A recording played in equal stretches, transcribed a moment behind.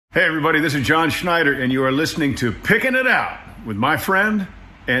Hey, everybody, this is John Schneider, and you are listening to Picking It Out with my friend,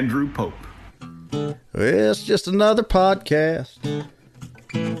 Andrew Pope. It's just another podcast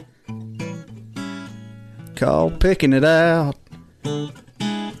called Picking It Out.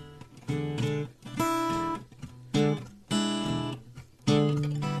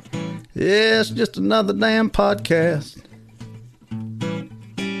 It's just another damn podcast.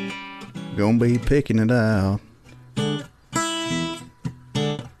 Gonna be picking it out.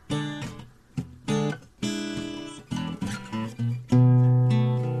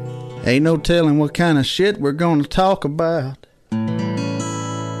 Ain't no telling what kind of shit we're gonna talk about.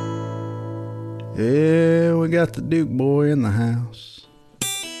 Yeah, we got the Duke boy in the house.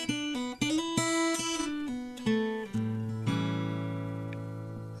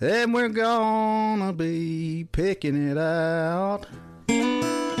 And we're gonna be picking it out.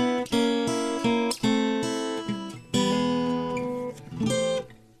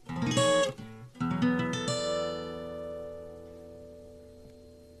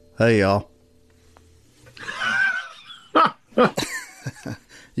 Hey, y'all.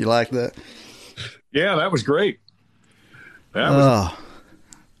 You like that? Yeah, that was great. Well,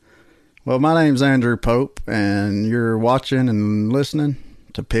 my name's Andrew Pope, and you're watching and listening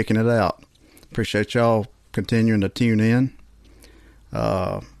to Picking It Out. Appreciate y'all continuing to tune in.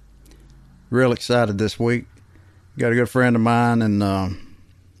 Real excited this week. Got a good friend of mine and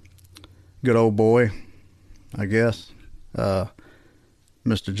good old boy, I guess.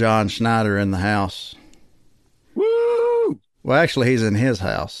 Mr. John Schneider in the house. Woo! Well, actually, he's in his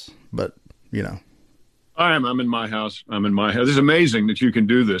house, but, you know. I'm in my house. This is amazing that you can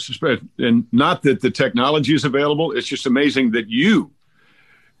do this. And not that the technology is available. It's just amazing that you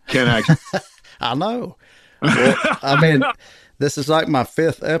can actually. I know. Well, I mean, this is like my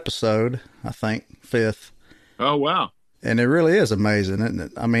 5th episode, I think. 5th. Oh, wow. And it really is amazing, isn't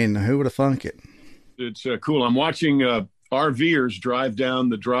it? I mean, who would have thunk it? It's cool. I'm watching RVers drive down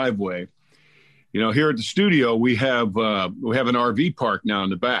the driveway. You know, here at the studio, we have an RV park now in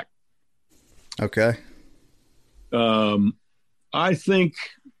the back. Okay. I think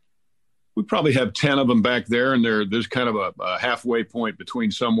we probably have 10 of them back there, and there's kind of a halfway point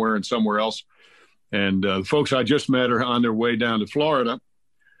between somewhere and somewhere else. And the folks I just met are on their way down to Florida.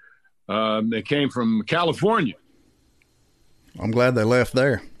 They came from California. I'm glad they left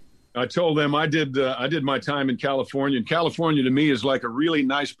there. I told them I did my time in California. And California to me is like a really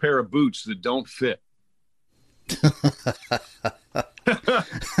nice pair of boots that don't fit.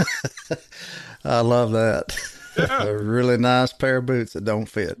 I love that. Yeah. A really nice pair of boots that don't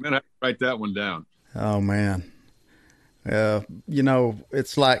fit. Man, I write that one down. Oh, man. You know,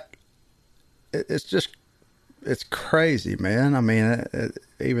 it's like, it's crazy, man. I mean,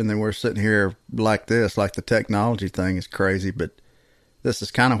 even though we're sitting here like this, like the technology thing is crazy, but this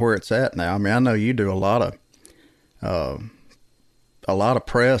is kind of where it's at now. I mean, I know you do a lot of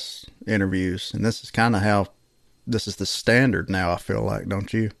press interviews, and this is kind of how this is the standard now, I feel like,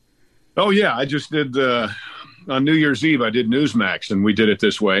 don't you? Oh, yeah. I just did, on New Year's Eve, I did Newsmax, and we did it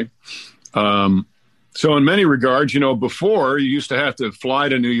this way. So in many regards, you know, before you used to have to fly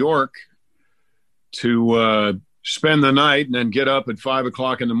to New York to spend the night and then get up at 5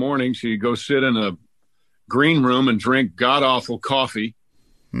 o'clock in the morning. So you go sit in a green room and drink god-awful coffee.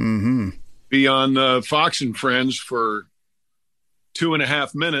 Mm-hmm. Be on Fox and Friends for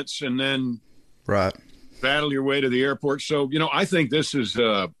 2.5 minutes and then right, battle your way to the airport. So, you know, I think this is,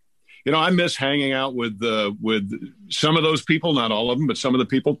 you know, I miss hanging out with some of those people, not all of them, but some of the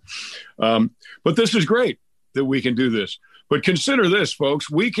people. But this is great that we can do this. But consider this, folks,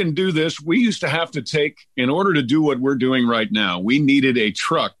 we can do this. We used to have to take, in order to do what we're doing right now, we needed a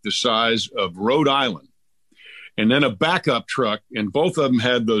truck the size of Rhode Island and then a backup truck. And both of them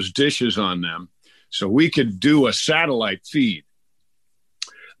had those dishes on them. So we could do a satellite feed.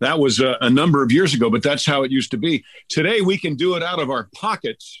 That was a number of years ago, but that's how it used to be. Today, we can do it out of our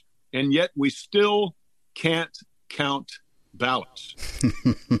pockets, and yet we still can't count ballots.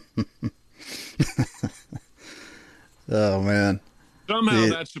 Oh, man. Somehow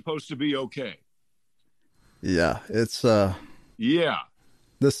that's supposed to be okay. Yeah, it's yeah.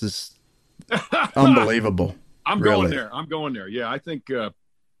 This is unbelievable. I'm going there. Yeah, I think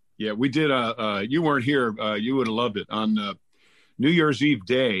yeah, we did you weren't here, you would have loved it. On New Year's Eve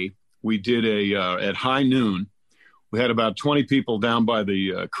day, we did at high noon. We had about 20 people down by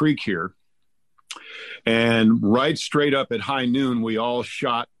the creek here. And right straight up at high noon, we all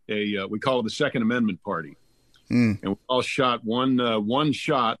shot we call it the Second Amendment Party. And we all shot one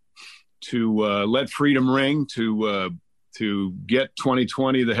shot to let freedom ring, to get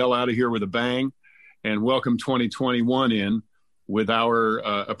 2020 the hell out of here with a bang, and welcome 2021 in with our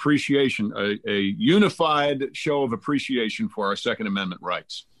appreciation, a unified show of appreciation for our Second Amendment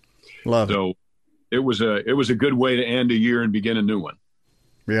rights. Love it. So it was a good way to end a year and begin a new one.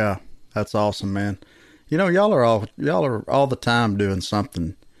 Yeah, that's awesome, man. You know, y'all are all the time doing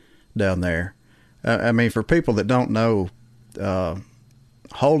something down there. I mean, for people that don't know,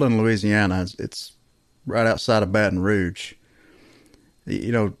 Holden, Louisiana, it's right outside of Baton Rouge.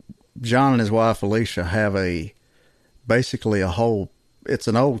 You know, John and his wife Alicia have basically it's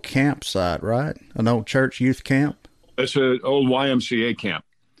an old campsite, right? An old church youth camp? It's an old YMCA camp.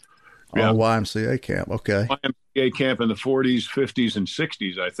 Yeah. Oh, YMCA camp, okay. YMCA camp in the 40s, 50s, and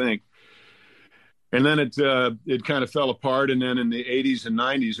 60s, I think. And then it kind of fell apart. And then in the 80s and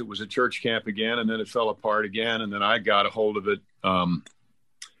 90s, it was a church camp again. And then it fell apart again. And then I got a hold of it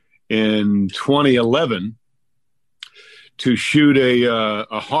in 2011 to shoot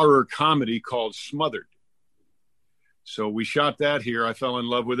a horror comedy called Smothered. So we shot that here. I fell in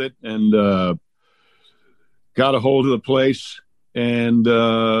love with it and got a hold of the place. And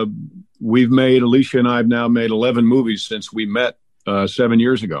Alicia and I have now made 11 movies since we met 7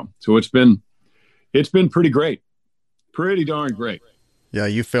 years ago. So it's been pretty great. Pretty darn great. Yeah,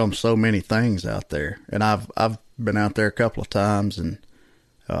 you filmed so many things out there. And I've been out there a couple of times and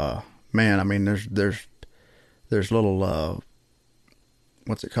man, I mean there's little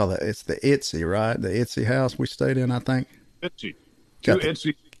what's it called? It's the Itsy, right? The Itsy house we stayed in, I think. Itsy.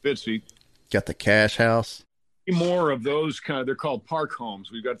 Itsy. Got the Cash House. 3 more of those they're called park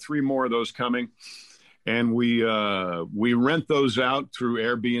homes. We've got 3 more of those coming. And we rent those out through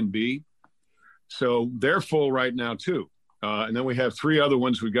Airbnb. So they're full right now too. And then we have 3 other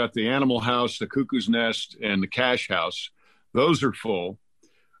ones. We've got the Animal House, the Cuckoo's Nest, and the Cash House. Those are full.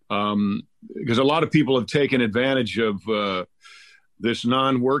 Because a lot of people have taken advantage of this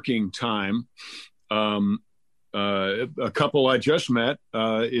non-working time. A couple I just met,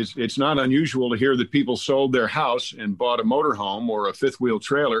 it's not unusual to hear that people sold their house and bought a motorhome or a 5th-wheel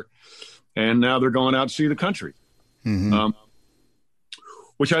trailer, and now they're going out to see the country,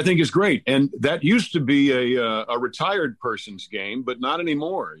 which I think is great. And that used to be a retired person's game, but not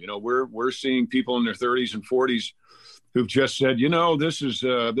anymore. You know, we're seeing people in their 30s and 40s who've just said, you know, this is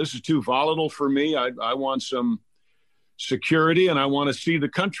too volatile for me. I want some security and I want to see the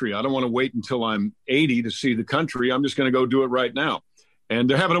country. I don't want to wait until I'm 80 to see the country. I'm just going to go do it right now. And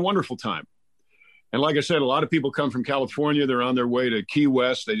they're having a wonderful time. And like I said, a lot of people come from California. They're on their way to Key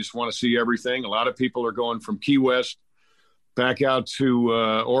West. They just want to see everything. A lot of people are going from Key West back out to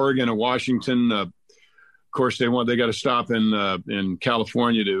Oregon and Washington. Of course, they got to stop in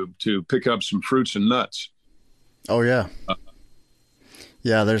California to pick up some fruits and nuts. Oh yeah.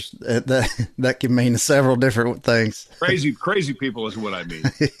 Yeah, there's that can mean several different things. Crazy people is what I mean.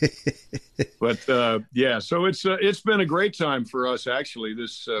 But yeah, so it's been a great time for us actually.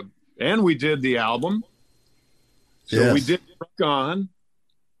 And we did the album. So yes. We did Rock On.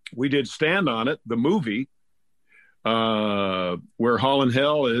 We did Stand On It, the movie, where Hall in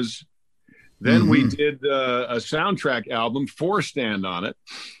Hell is. Then we did a soundtrack album for Stand On It.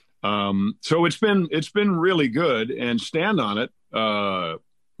 So it's been really good. And Stand On It,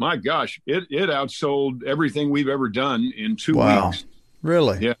 my gosh, it outsold everything we've ever done in 2 weeks.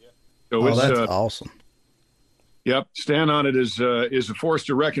 Really? Yeah. So that's awesome. Yep. Stand On It is a force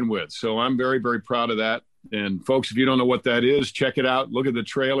to reckon with. So I'm very, very proud of that. And folks, if you don't know what that is, check it out. Look at the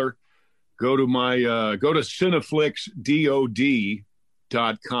trailer. Go to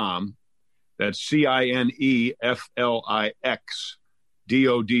cineflixdod.com. That's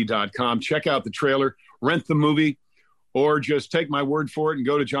CINEFLIX.com. Check out the trailer, rent the movie, or just take my word for it and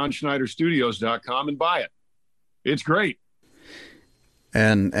go to johnschneiderstudios.com and buy it. It's great.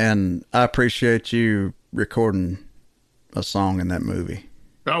 And I appreciate you recording a song in that movie.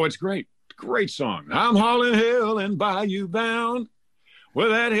 Oh, it's great. Great song. I'm hauling hell and bayou bound with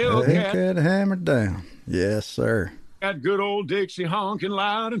that Hellcat hammered down. Yes, sir. That good old Dixie honking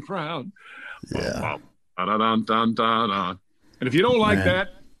loud and proud. Yeah. And if you don't like that,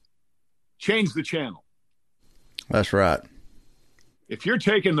 change the channel. That's right. If you're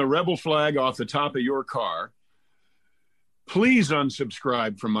taking the rebel flag off the top of your car, please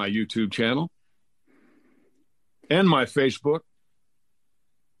unsubscribe from my YouTube channel and my Facebook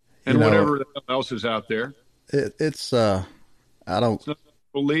and whatever else is out there. It's I don't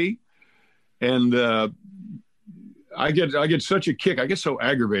Lee, and I get such a kick. I get so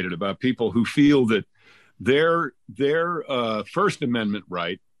aggravated about people who feel that their First Amendment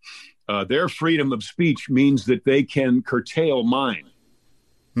right, their freedom of speech means that they can curtail mine.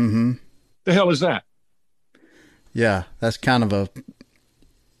 Mm-hmm. The hell is that? Yeah, that's kind of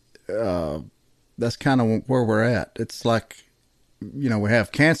where we're at. It's like we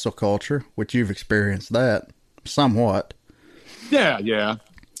have cancel culture, which you've experienced that somewhat. Yeah.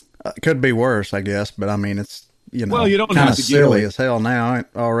 Could be worse, I guess, but I mean, it's, well, you don't kind have of to silly as hell now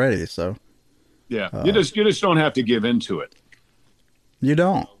already. So yeah, you just don't have to give into it. You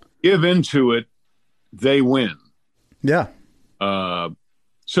don't give into it, they win. Yeah.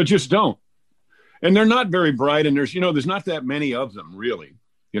 So just don't. And they're not very bright, and there's not that many of them really.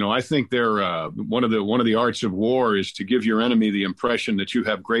 I think they're one of the arts of war is to give your enemy the impression that you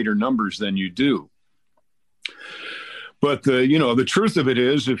have greater numbers than you do. But the truth of it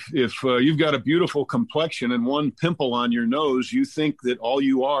is, if you've got a beautiful complexion and one pimple on your nose, you think that all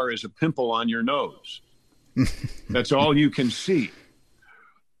you are is a pimple on your nose. That's all you can see,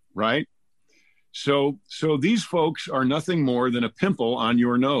 right? So these folks are nothing more than a pimple on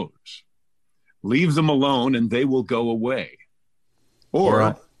your nose. Leave them alone, and they will go away.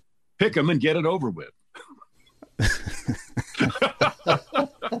 Or pick them and get it over with.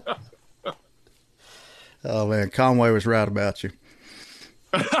 Oh man, Conway was right about you.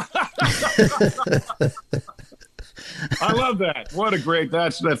 I love that. What a great,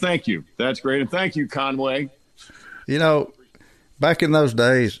 thank you. That's great. And thank you, Conway. Back in those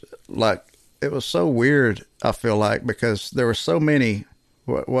days, like, it was so weird, I feel like, because there were so many,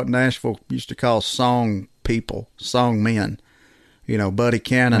 what Nashville used to call song people, song men. Buddy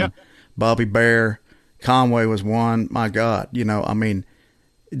Cannon, Bobby Bare, Conway was one. My God,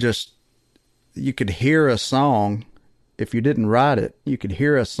 just, you could hear a song. If you didn't write it, you could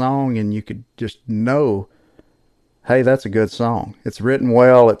hear a song and you could just know, hey, that's a good song. It's written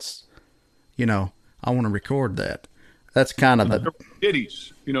well. It's, I want to record that. That's kind of the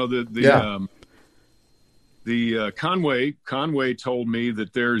ditties. Conway told me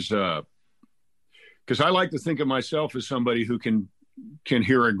that there's because I like to think of myself as somebody who can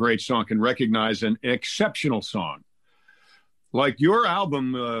hear a great song, can recognize an exceptional song. Like your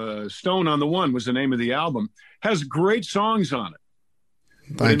album, Stone on the One was the name of the album, has great songs on it.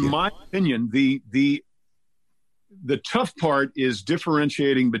 But in my opinion, the tough part is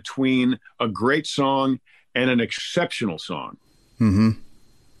differentiating between a great song and an exceptional song. Mm-hmm.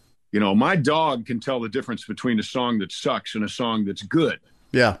 My dog can tell the difference between a song that sucks and a song that's good.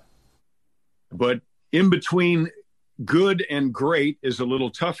 Yeah. But in between good and great is a little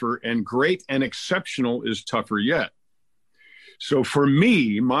tougher, and great and exceptional is tougher yet. So for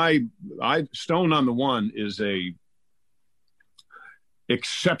me, Stone on the One is a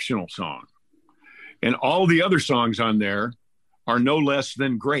exceptional song. And all the other songs on there are no less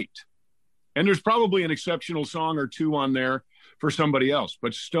than great. And there's probably an exceptional song or two on there for somebody else.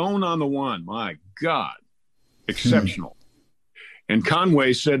 But Stone on the One, my God, exceptional. And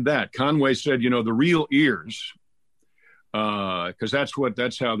Conway said that. Conway said, the real ears, because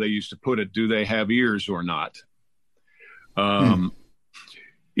that's how they used to put it. Do they have ears or not? Are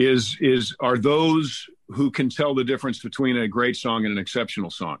those who can tell the difference between a great song and an exceptional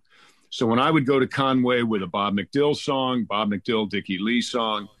song. So when I would go to Conway with a Bob McDill song, Bob McDill, Dickie Lee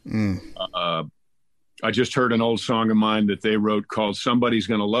song, I just heard an old song of mine that they wrote called Somebody's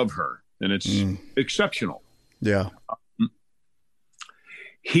Gonna Love Her, and it's exceptional. Yeah.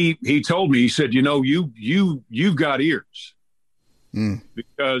 He told me, he said, you've got ears,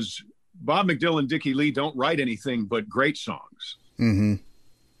 because Bob McDill and Dickie Lee don't write anything but great songs. Mm-hmm.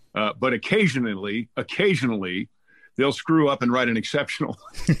 But occasionally they'll screw up and write an exceptional.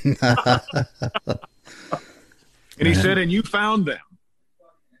 And he said, and you found them.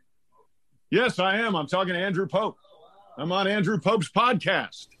 Yes, I am. I'm talking to Andrew Pope. I'm on Andrew Pope's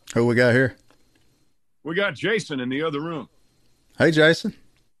podcast. Who we got here? We got Jason in the other room. Hey, Jason.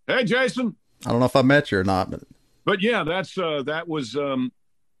 Hey, Jason. I don't know if I met you or not, but yeah, that was,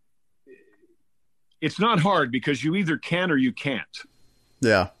 it's not hard because you either can or you can't.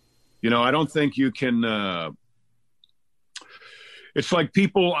 Yeah. I don't think you can, it's like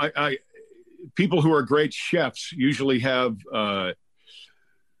people who are great chefs usually have,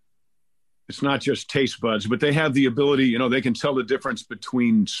 it's not just taste buds, but they have the ability, they can tell the difference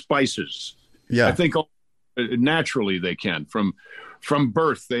between spices. Yeah. I think naturally they can. From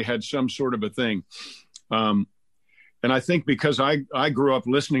birth, they had some sort of a thing. And I think because I grew up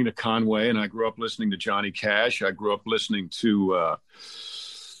listening to Conway, and I grew up listening to Johnny Cash. I grew up listening to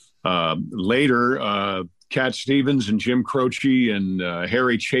later Cat Stevens and Jim Croce and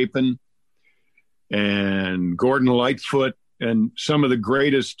Harry Chapin and Gordon Lightfoot and some of the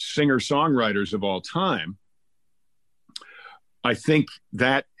greatest singer-songwriters of all time. I think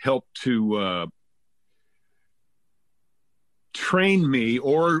that helped to train me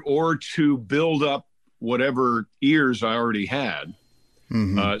or to build up whatever ears I already had,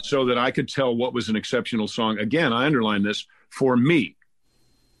 so that I could tell what was an exceptional song. Again, I underline this, for me.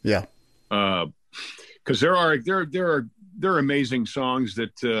 Yeah. Because there are amazing songs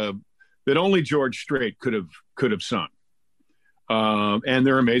that only George Strait could have sung. And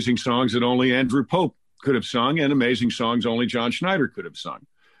there are amazing songs that only Andrew Pope could have sung, and amazing songs only John Schneider could have sung.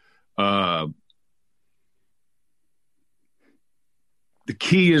 The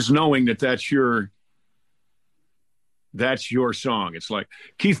key is knowing that that's your song. It's like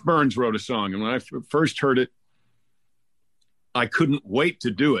Keith Burns wrote a song, and when I first heard it, I couldn't wait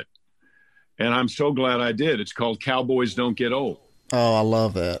to do it. And I'm so glad I did. It's called Cowboys Don't Get Old. Oh, I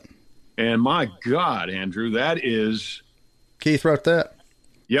love that. And my God, Andrew, that is... Keith wrote that?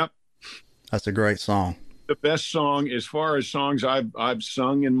 Yep. That's a great song. The best song as far as songs I've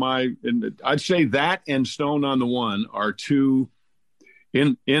sung I'd say that and Stone on the One are two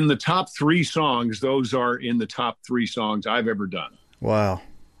in the top three songs. Those are in the top three songs I've ever done. Wow.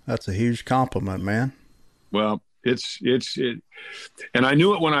 That's a huge compliment, man. Well, it's and I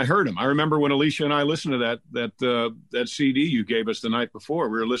knew it when I heard him. I remember when Alicia and I listened to that CD you gave us the night before.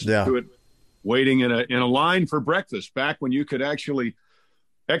 We were listening to it, waiting in a line for breakfast, back when you could actually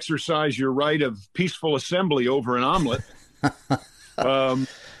exercise your right of peaceful assembly over an omelet.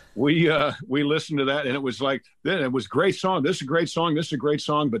 We listened to that, and it was like, it was a great song. This is a great song. This is a great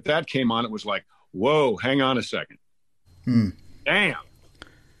song. But that came on. It was like, whoa, hang on a second. Damn.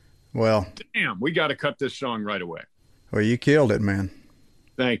 Well, damn, we got to cut this song right away. Well, you killed it, man.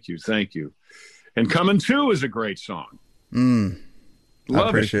 Thank you. And Coming To is a great song. I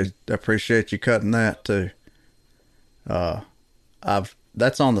appreciate you cutting that too.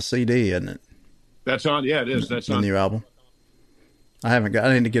 That's on the CD, isn't it? That's on. Yeah, it is. That's the on the new album. I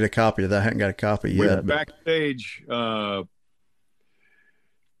need to get a copy of that. I haven't got a copy we yet. Were backstage, and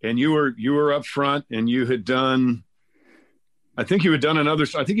you were up front, and you had done. I think you'd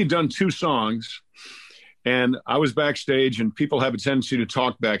done two songs, and I was backstage, and people have a tendency to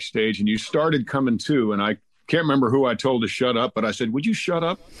talk backstage, and you started Coming To, and I can't remember who I told to shut up, but I said, would you shut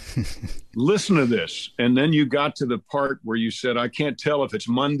up? Listen to this. And then you got to the part where you said, I can't tell if it's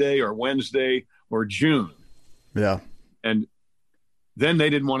Monday or Wednesday or June. Yeah. And then they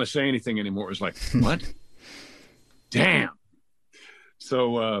didn't want to say anything anymore. It was like, what? Damn.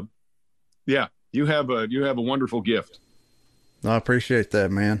 So, yeah, you have a wonderful gift. I appreciate that,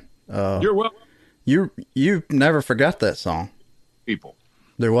 man. You're welcome. You never forgot that song. People.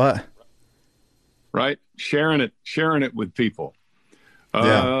 Do what? Right? Sharing it with people.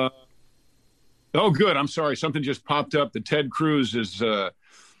 Yeah. Oh, good. I'm sorry. Something just popped up. That Ted Cruz is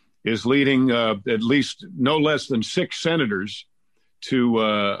leading at least no less than 6 senators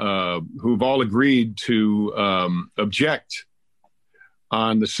to who've all agreed to object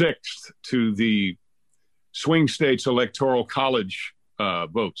on the 6th to the swing states electoral college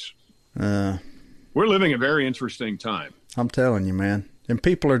votes. We're living a very interesting time. I'm telling you, man. And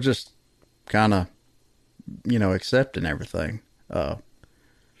people are just kind of, accepting everything.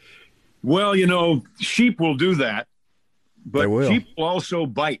 Well, sheep will do that, but sheep will also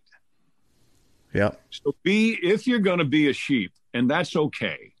bite. Yep. So if you're going to be a sheep, and that's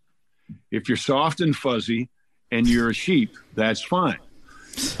okay. If you're soft and fuzzy and you're a sheep, that's fine.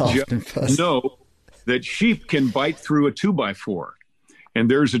 Soft and fuzzy. Know that sheep can bite through a 2x4.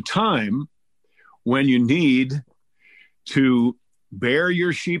 And there's a time when you need to bare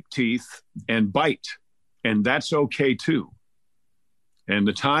your sheep teeth and bite. And that's okay too. And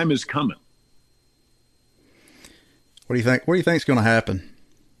the time is coming. What do you think? What do you think is going to happen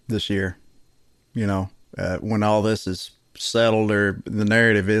this year? When all this is settled, or the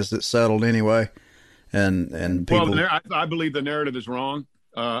narrative is it's settled anyway, and people. Well, I believe the narrative is wrong.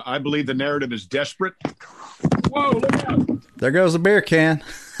 I believe the narrative is desperate. Whoa! Look out! There goes the beer can.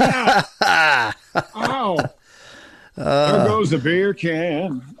 Ow! There goes the beer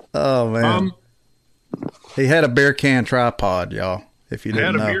can. Oh man! He had a beer can tripod, y'all. If you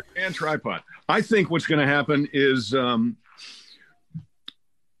didn't know, a beer can tripod. I think what's going to happen is our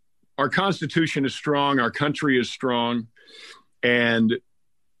Constitution is strong, our country is strong, and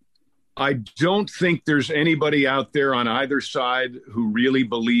I don't think there's anybody out there on either side who really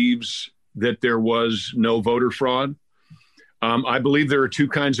believes that there was no voter fraud. I believe there are two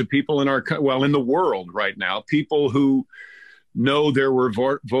kinds of people in the world right now: people who know there were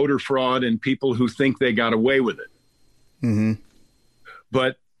voter fraud and people who think they got away with it. Mm-hmm.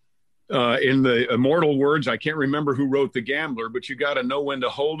 But in the immortal words, I can't remember who wrote The Gambler, but you got to know when to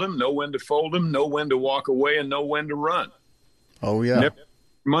hold them, know when to fold them, know when to walk away, and know when to run. Oh, yeah. Never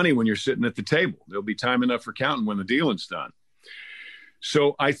money when you're sitting at the table. There'll be time enough for counting when the dealing's done.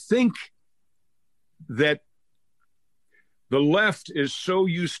 So I think that the left is so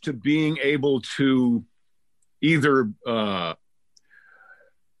used to being able to either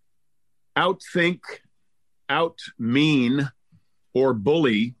outthink, outmean, or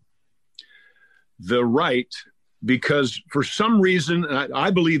bully the right, because for some reason, and I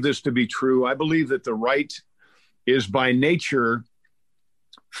believe this to be true, I believe that the right is by nature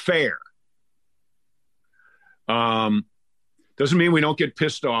fair. Doesn't mean we don't get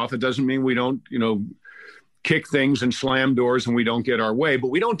pissed off. It doesn't mean we don't, kick things and slam doors and we don't get our way, but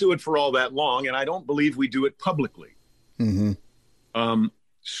we don't do it for all that long. And I don't believe we do it publicly. Mm-hmm.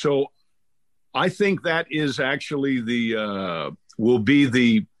 So I think that is actually will be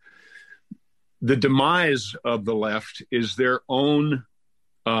the demise of the left, is their own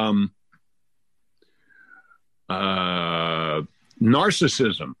narcissism.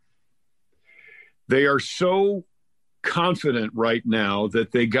 They are so confident right now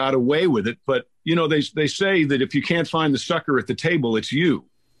that they got away with it. But, they say that if you can't find the sucker at the table, it's you.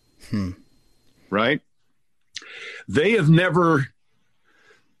 Right? They've never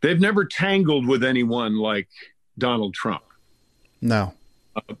tangled with anyone like Donald Trump. No.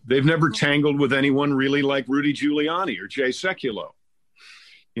 They've never tangled with anyone really like Rudy Giuliani or Jay Sekulow.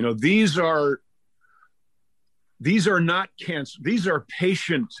 These are not cancer. These are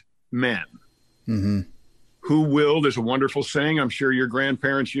patient men. Mm-hmm. Who will, there's a wonderful saying, I'm sure your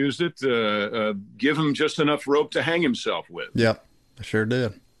grandparents used it, give him just enough rope to hang himself with. Yep, I sure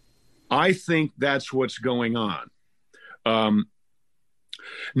did. I think that's what's going on.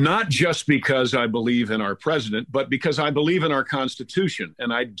 Not just because I believe in our president, but because I believe in our Constitution.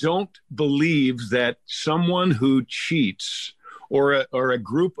 And I don't believe that someone who cheats or a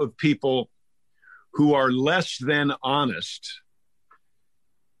group of people who are less than honest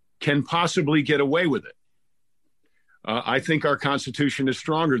can possibly get away with it. I think our Constitution is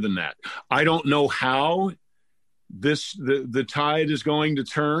stronger than that. I don't know how the tide is going to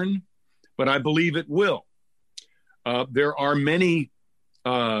turn, but I believe it will. There are many.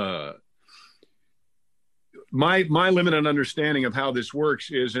 My limited understanding of how this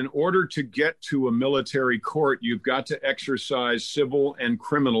works is, in order to get to a military court, you've got to exercise civil and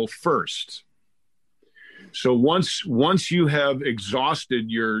criminal first. So once you have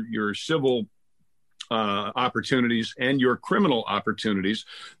exhausted your civil opportunities and your criminal opportunities,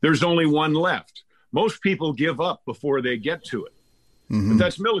 there's only one left. Most people give up before they get to it. Mm-hmm. But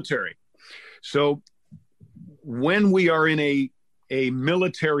that's military. So when we are in a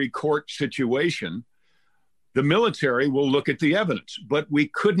military court situation, the military will look at the evidence, but we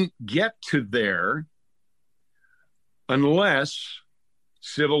couldn't get to there unless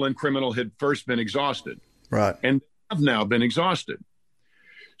civil and criminal had first been exhausted. Right. And have now been exhausted.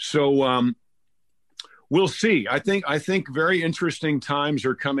 So we'll see. I think very interesting times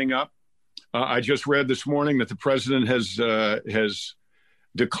are coming up. I just read this morning that the president has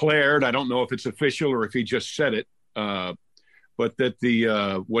declared, I don't know if it's official or if he just said it, but that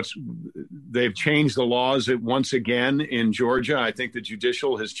they've changed the laws once again in Georgia. I think the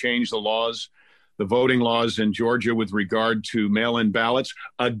judicial has changed the voting laws in Georgia with regard to mail-in ballots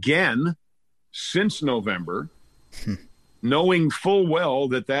again since November. Knowing full well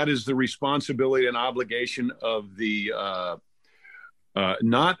that is the responsibility and obligation of the,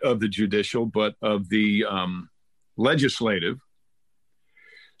 not of the judicial, but of the legislative.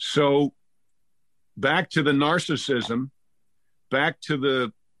 So back to the narcissism, back to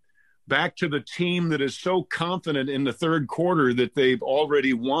the team that is so confident in the third quarter that they've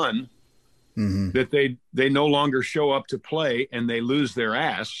already won, mm-hmm. that they no longer show up to play and they lose their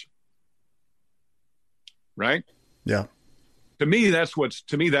ass. Right? Yeah. To me, that's what's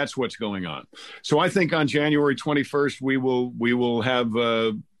going on. So I think on January 21st, we will have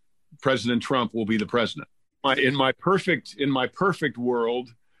President Trump will be the president. In my perfect world,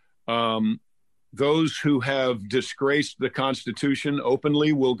 those who have disgraced the Constitution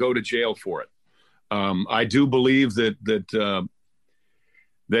openly will go to jail for it. I do believe that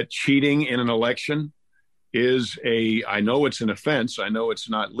cheating in an election is I know it's an offense. I know it's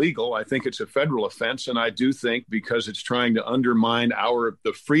not legal. I think it's a federal offense. And I do think, because it's trying to undermine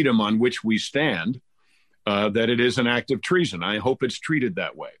the freedom on which we stand, that it is an act of treason. I hope it's treated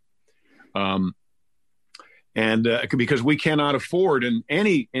that way. Because we cannot afford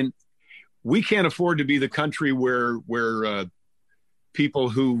we can't afford to be the country where people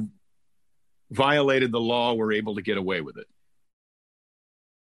who violated the law were able to get away with it.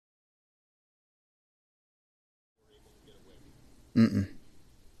 Mm-mm.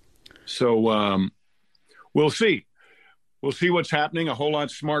 So we'll see. We'll see what's happening. A whole lot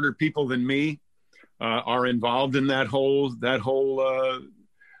smarter people than me are involved in that whole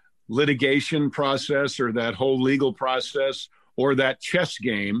litigation process, or that whole legal process, or that chess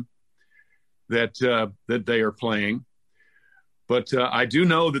game that they are playing. But I do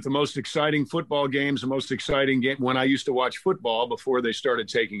know that the most exciting football games, the most exciting game when I used to watch football before they started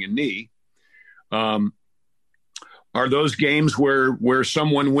taking a knee, are those games where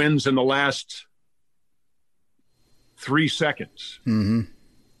someone wins in the last 3 seconds, mm-hmm.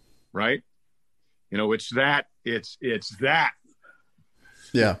 right? It's that.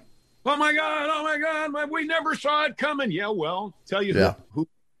 Yeah. Oh my God! We never saw it coming. Yeah, well, tell you who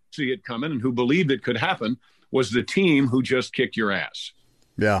see it coming and who believed it could happen was the team who just kicked your ass.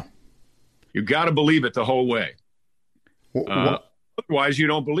 Yeah. You got to believe it the whole way. Otherwise, you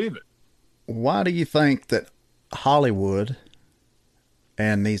don't believe it. Why do you think that Hollywood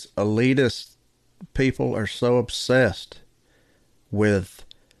and these elitist people are so obsessed with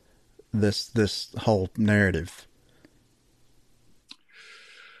this whole narrative?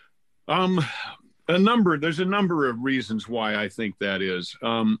 There's a number of reasons why I think that is.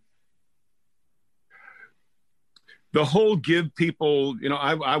 The whole give people,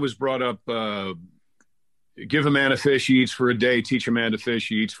 I was brought up, give a man a fish, he eats for a day, teach a man to fish,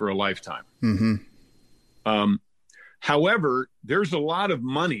 he eats for a lifetime. Mm-hmm. However, there's a lot of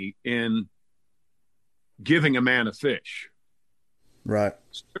money in giving a man a fish. Right.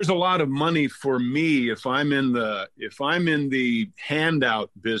 There's a lot of money for me if I'm in the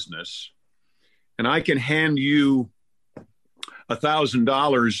handout business and I can hand you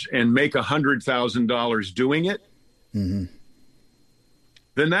 $1,000 and make $100,000 doing it. Mm-hmm.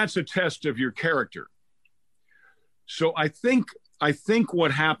 Then that's a test of your character. So I think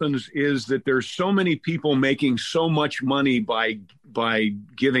what happens is that there's so many people making so much money by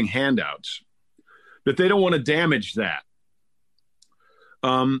giving handouts that they don't want to damage that.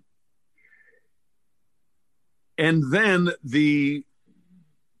 And then the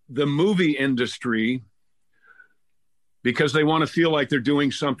movie industry, because they want to feel like they're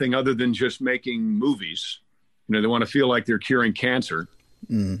doing something other than just making movies, they want to feel like they're curing cancer.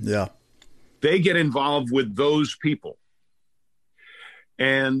 Yeah. They get involved with those people.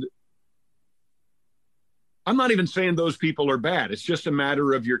 And I'm not even saying those people are bad. It's just a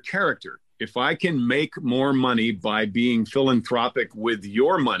matter of your character. If I can make more money by being philanthropic with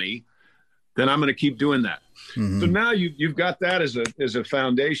your money, then I'm going to keep doing that. Mm-hmm. So now you've got that as a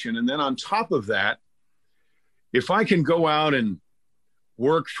foundation. And then on top of that, if I can go out and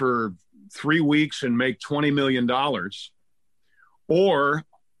work for 3 weeks and make $20 million, or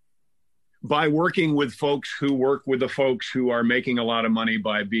by working with folks who work with the folks who are making a lot of money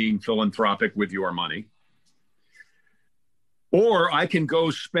by being philanthropic with your money, or I can go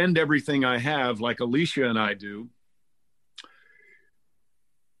spend everything I have like Alicia and I do,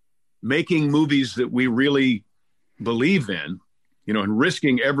 making movies that we really believe in, and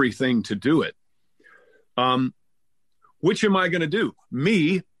risking everything to do it. Which am I going to do?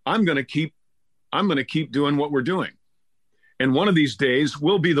 Me, I'm going to keep doing what we're doing. And one of these days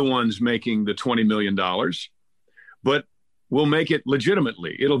we'll be the ones making the $20 million, but we'll make it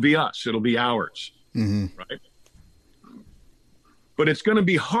legitimately. It'll be us. It'll be ours. Mm-hmm. Right. But it's going to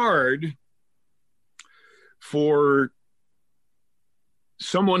be hard for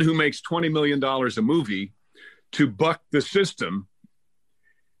someone who makes $20 million a movie to buck the system,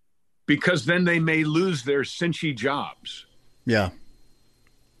 because then they may lose their cinchy jobs. Yeah.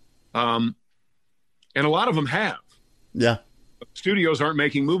 And a lot of them have. Yeah. Studios aren't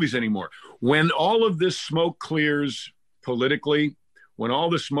making movies anymore. When all of this smoke clears politically, when all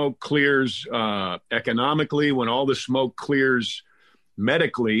the smoke clears economically, when all the smoke clears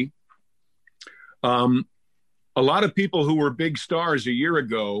medically, a lot of people who were big stars a year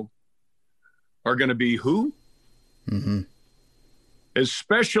ago are going to be who? Mm-hmm.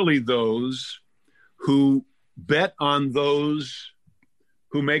 Especially those who bet on those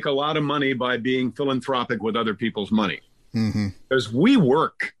who make a lot of money by being philanthropic with other people's money. Mm-hmm. Because we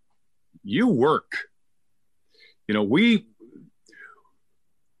work, you work. We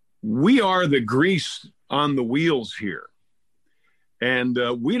are the grease on the wheels here. And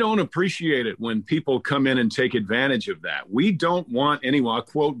we don't appreciate it when people come in and take advantage of that. We don't want anyone, I'll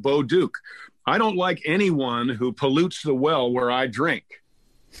quote Bo Duke, I don't like anyone who pollutes the well where I drink.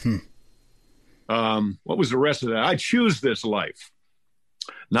 What was the rest of that? I choose this life,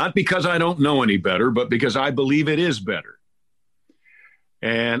 not because I don't know any better, but because I believe it is better.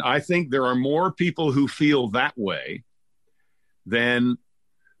 And I think there are more people who feel that way than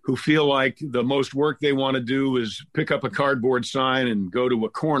who feel like the most work they want to do is pick up a cardboard sign and go to a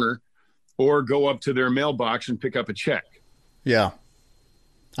corner, or go up to their mailbox and pick up a check. Yeah,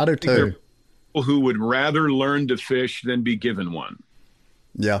 I do too. There are people who would rather learn to fish than be given one.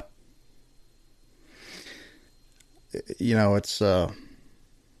 Yeah. It's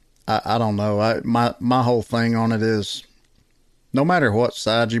I don't know. My whole thing on it is, no matter what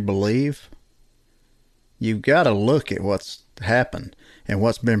side you believe, you've got to look at what's happened and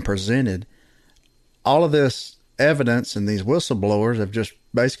what's been presented. All of this evidence and these whistleblowers have just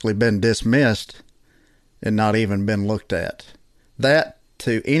basically been dismissed and not even been looked at. That,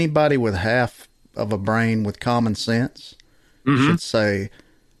 to anybody with half of a brain with common sense, should say,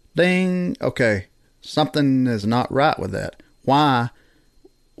 ding, okay, something is not right with that. Why?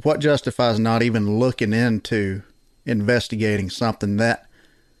 What justifies not even looking into investigating something that,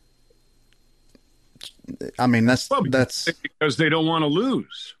 I mean, that's because they don't want to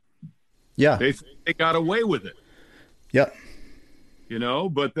lose. Yeah. They got away with it. Yep. You know,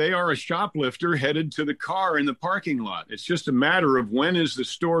 but they are a shoplifter headed to the car in the parking lot. It's just a matter of when is the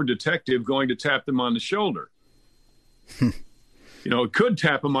store detective going to tap them on the shoulder. You know, it could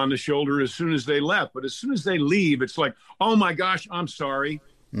tap them on the shoulder as soon as they left, but as soon as they leave, it's like, oh my gosh, I'm sorry.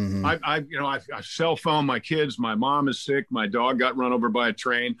 I cell phone my kids. My mom is sick. My dog got run over by a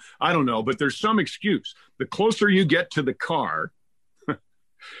train. I don't know, but there's some excuse. The closer you get to the car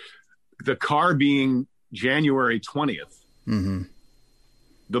being January 20th,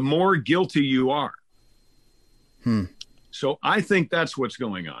 the more guilty you are. So I think that's what's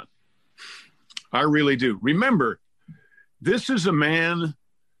going on. I really do. Remember, this is a man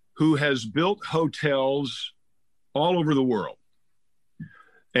who has built hotels all over the world.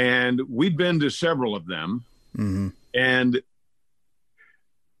 And we've been to several of them. And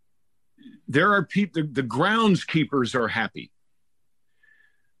there are people, the groundskeepers are happy.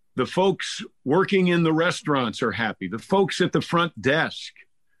 The folks working in the restaurants are happy. The folks at the front desk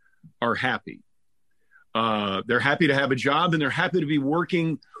are happy. They're happy to have a job, and they're happy to be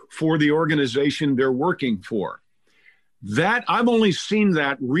working for the organization they're working for. That I've only seen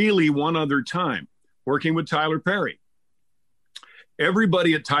that really one other time, working with Tyler Perry.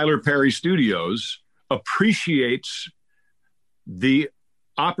 Everybody at Tyler Perry Studios appreciates the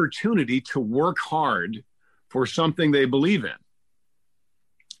opportunity to work hard for something they believe in.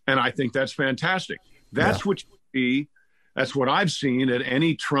 And I think that's fantastic. That's what you see. That's what I've seen at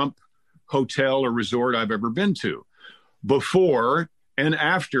any Trump hotel or resort I've ever been to, before and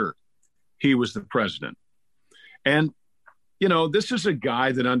after he was the president. And, you know, this is a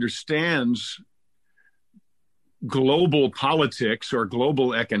guy that understands global politics or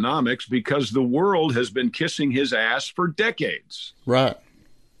global economics because the world has been kissing his ass for decades. Right.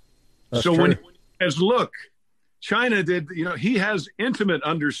 That's so true. when he says, look, China did, you know, he has intimate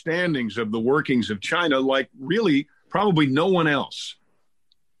understandings of the workings of China like really probably no one else,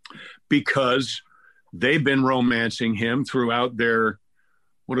 because they've been romancing him throughout their,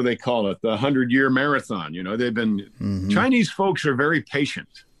 what do they call it? The 100-year marathon. You know, they've been, Chinese folks are very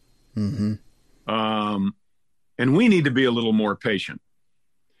patient. And we need to be a little more patient.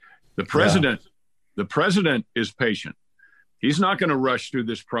 The president is patient. He's not going to rush through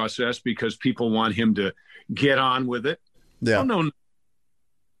this process because people want him to get on with it. Yeah. No.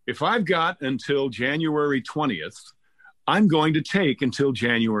 If I've got until January 20th, I'm going to take until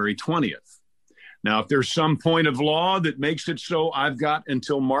January 20th. Now, if there's some point of law that makes it so I've got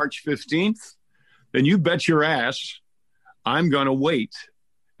until March 15th, then you bet your ass I'm going to wait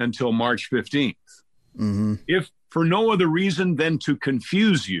until March 15th. If for no other reason than to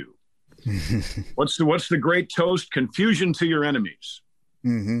confuse you. What's the great toast? Confusion to your enemies.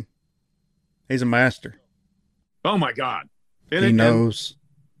 He's a master. Oh my God. He knows.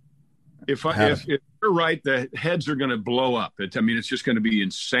 If you're right, the heads are going to blow up. It's just going to be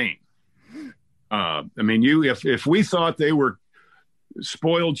insane. If we thought they were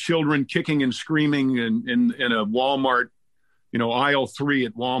spoiled children kicking and screaming in a Walmart, aisle 3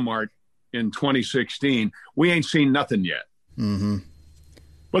 at Walmart in 2016, we ain't seen nothing yet.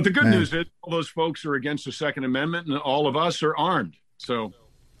 But the good news is all those folks are against the Second Amendment, and all of us are armed. So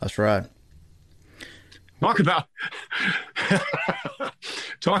that's right. Talk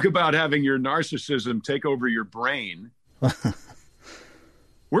about having your narcissism take over your brain.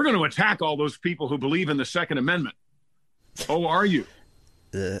 We're going to attack all those people who believe in the Second Amendment. Oh, are you?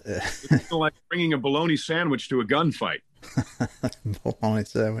 It's like bringing a bologna sandwich to a gunfight. Bologna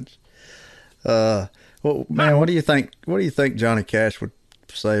sandwich. Well, man, what do you think? What do you think Johnny Cash would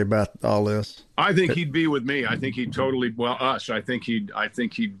say about all this? I think he'd be with me. I think he'd totally us. I think he'd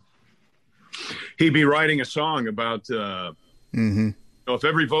be writing a song about if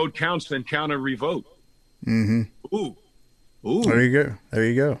every vote counts, then count every vote. Ooh. There you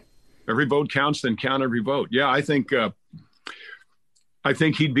go. Every vote counts, then count every vote. Yeah, I think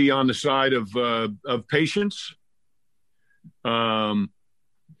he'd be on the side of patience.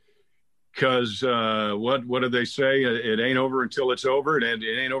 because what do they say? It ain't over until it's over, and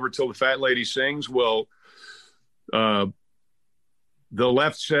it ain't over till the fat lady sings. Well, the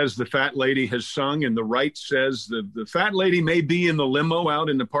left says the fat lady has sung, and the right says the fat lady may be in the limo out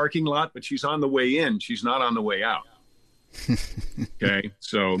in the parking lot, but she's on the way in. She's not on the way out. Okay,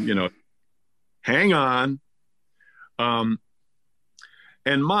 so hang on.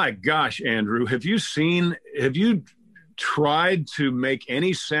 And my gosh, Andrew, have you tried to make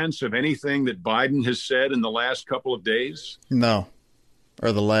any sense of anything that Biden has said in the last couple of days? No,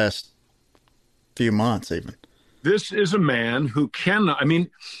 or the last few months even. This is a man who cannot, I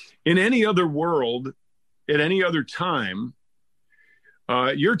mean, in any other world, at any other time,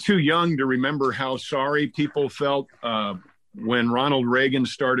 you're too young to remember how sorry people felt when Ronald Reagan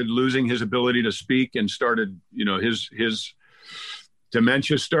started losing his ability to speak and started, his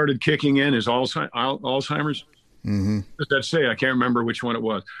dementia started kicking in, his Alzheimer's. Mm-hmm. What does that say? I can't remember which one it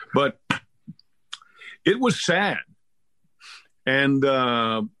was, but it was sad. And,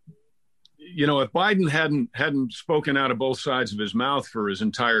 if Biden hadn't spoken out of both sides of his mouth for his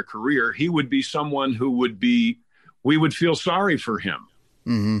entire career, he would be someone who we would feel sorry for him.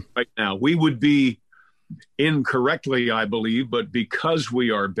 Mm-hmm. Right now. We would be incorrectly, I believe, but because we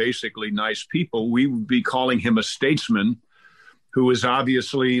are basically nice people, we would be calling him a statesman who is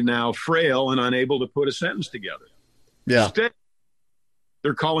obviously now frail and unable to put a sentence together. Yeah. Instead,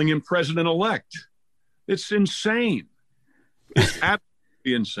 they're calling him president-elect. It's insane. It's absolutely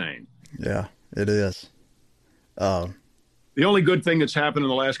insane. Yeah, it is. The only good thing that's happened in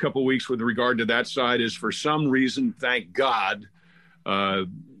the last couple of weeks with regard to that side is, for some reason, thank God,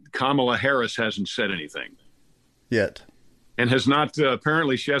 Kamala Harris hasn't said anything yet, and has not.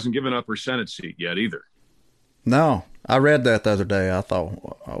 Apparently, she hasn't given up her Senate seat yet either. No, I read that the other day. I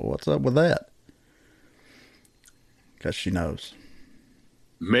thought, what's up with that? Because she knows.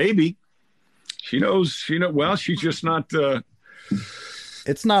 Maybe she knows. Well, she's just not.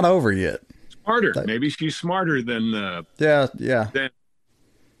 It's not over yet. Smarter. Maybe she's smarter than. Yeah. Than,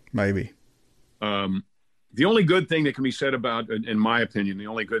 maybe. The only good thing that can be said about, in my opinion, the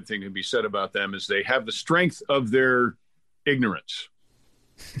only good thing that can be said about them is they have the strength of their ignorance.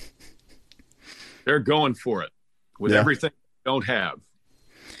 They're going for it with everything they don't have.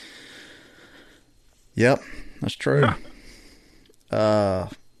 Yep, that's true. I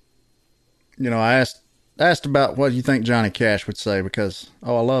asked about what you think Johnny Cash would say because,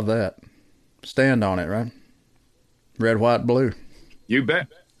 I love that. Stand on it, right? Red, white, blue. You bet.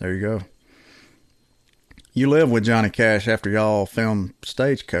 There you go. You lived with Johnny Cash after y'all filmed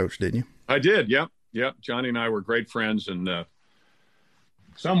Stagecoach, didn't you? I did, yep. Johnny and I were great friends, and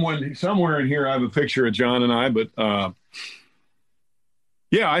somewhere in here I have a picture of John and I, but I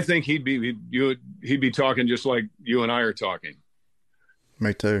think he'd be talking just like you and I are talking.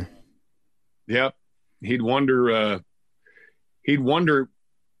 Me too. Yep. He'd wonder.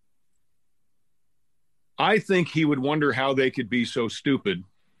 I think he would wonder how they could be so stupid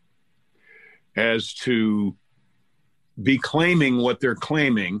as to be claiming what they're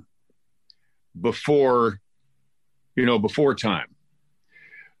claiming before time.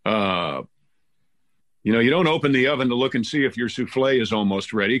 You don't open the oven to look and see if your souffle is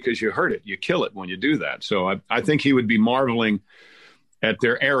almost ready because you hurt it. You kill it when you do that. So I think he would be marveling at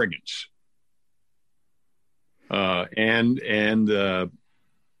their arrogance. And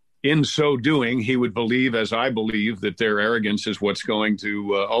in so doing, he would believe, as I believe, that their arrogance is what's going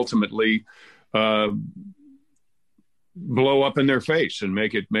to ultimately blow up in their face and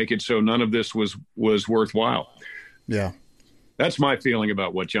make it so none of this was worthwhile. Yeah, that's my feeling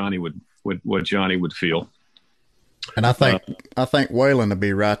about what Johnny would feel. And I think Waylon would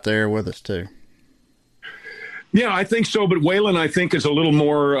be right there with us too. Yeah, I think so. But Waylon, I think, is a little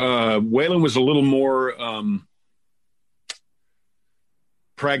more. Waylon was a little more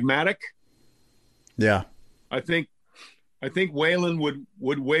pragmatic. Yeah, I think Waylon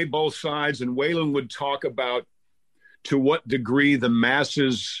would weigh both sides, and Waylon would talk about to what degree the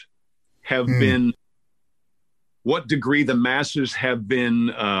masses have been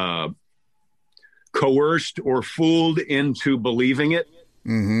coerced or fooled into believing it.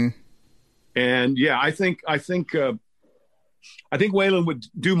 Mm-hmm. And I think Waylon would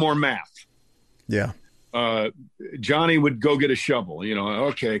do more math. Yeah. Johnny would go get a shovel.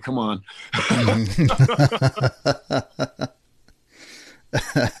 Okay, come on. I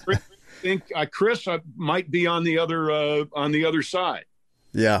think Chris might be on the other side.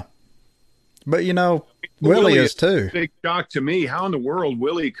 Yeah, but Willie is too. Big shock to me. How in the world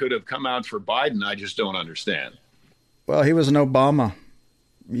Willie could have come out for Biden? I just don't understand. Well, he was an Obama,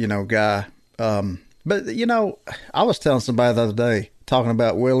 guy. But I was telling somebody the other day, talking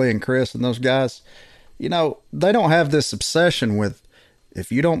about Willie and Chris and those guys, they don't have this obsession with,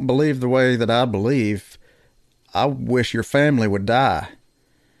 if you don't believe the way that I believe, I wish your family would die.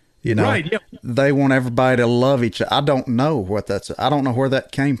 Right, yeah. They want everybody to love each other. I don't know I don't know where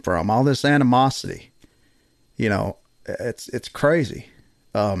that came from. All this animosity, it's crazy.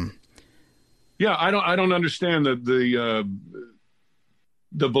 Yeah, I don't understand the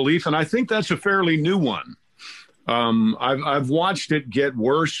belief, and I think that's a fairly new one. I've watched it get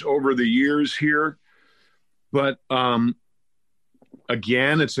worse over the years here, but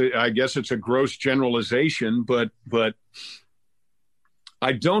again, I guess it's a gross generalization, but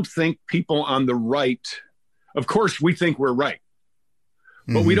I don't think people on the right, of course, we think we're right,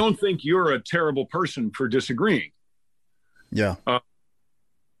 but we don't think you're a terrible person for disagreeing. Yeah.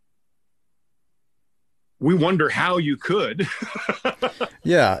 We wonder how you could.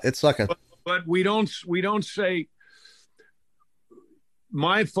 Yeah, it's like but we don't say.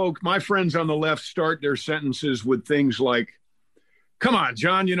 My friends on the left start their sentences with things like, "Come on,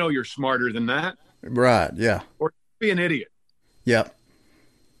 John, you're smarter than that." Right, yeah. Or be an idiot. Yep.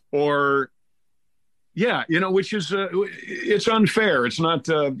 Or yeah, which is it's unfair. It's not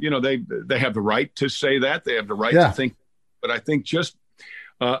they have the right to say that. They have the right to think, but I think just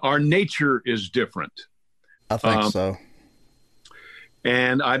our nature is different. I think so.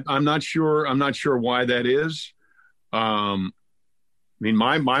 And I'm not sure why that is. I mean,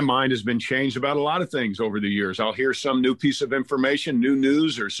 my mind has been changed about a lot of things over the years. I'll hear some new piece of information, new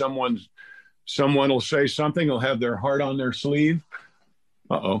news, or someone will say something, will have their heart on their sleeve.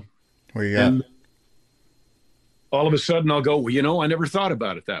 Uh-oh. What you got? And all of a sudden I'll go, well, I never thought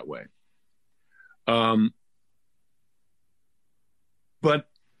about it that way. But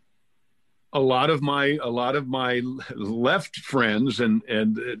a lot of my left friends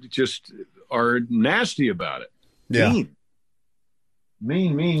and just are nasty about it. Yeah.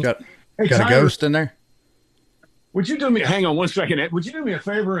 Mean. Got Hey, a Tyler, ghost in there? would you do me, hang on one second, Ed, would you do me a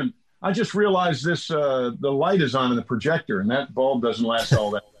favor? And I just realized the light is on in the projector and that bulb doesn't last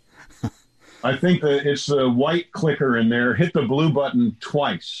all that. I think that it's the white clicker in there. Hit the blue button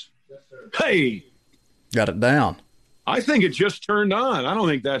twice. Yes, sir. Hey. Got it down. I think it just turned on. I don't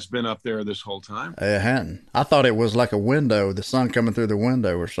think that's been up there this whole time. It hadn't. I thought it was like a window, the sun coming through the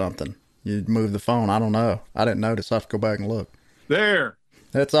window or something. You'd move the phone. I don't know. I didn't notice. I have to go back and look. There.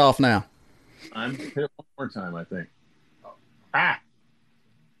 It's off now. I'm hit it one more time, I think. Ah.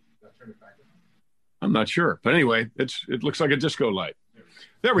 I'm not sure. But anyway, it looks like a disco light.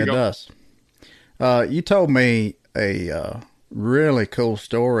 There we go. It does. You told me a really cool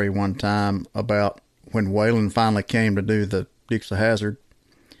story one time about when Waylon finally came to do the Dukes of Hazzard.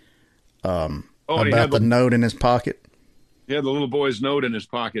 About the note in his pocket. Yeah, the little boy's note in his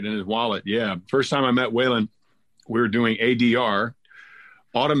pocket, in his wallet. Yeah. First time I met Waylon, we were doing ADR,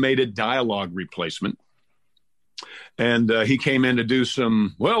 automated dialogue replacement. And he came in to do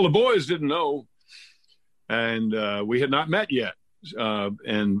the boys didn't know. And we had not met yet.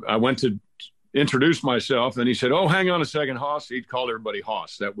 And I went to introduce myself, and he said, "Oh, hang on a second, Hoss." He'd called everybody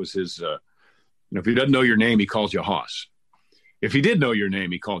Hoss. That was his, if he doesn't know your name, he calls you Hoss. If he did know your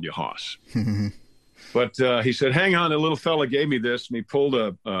name, he called you Hoss. But he said, "Hang on, a little fella gave me this," and he pulled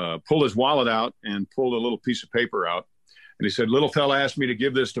his wallet out and pulled a little piece of paper out. And he said, "Little fella asked me to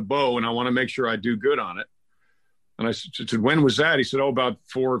give this to Bo, and I want to make sure I do good on it." And I said, "When was that?" He said, "Oh, about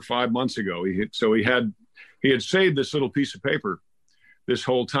 4 or 5 months ago." He had saved this little piece of paper this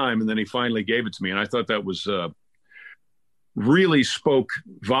whole time, and then he finally gave it to me. And I thought that was really spoke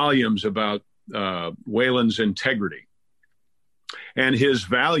volumes about Waylon's integrity and his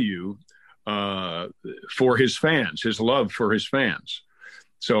value for his fans, his love for his fans.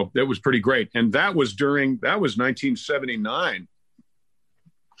 So that was pretty great. And that was 1979.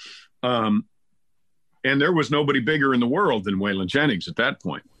 And there was nobody bigger in the world than Waylon Jennings at that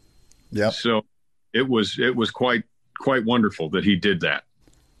point. Yeah. So it was quite wonderful that he did that.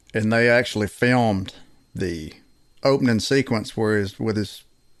 And they actually filmed the opening sequence with his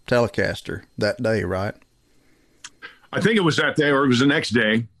Telecaster that day, right? I think it was that day, or it was the next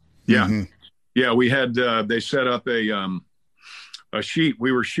day. Yeah. Mm-hmm. Yeah. We had, they set up a sheet.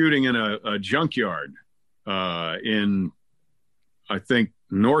 We were shooting in a junkyard in, I think,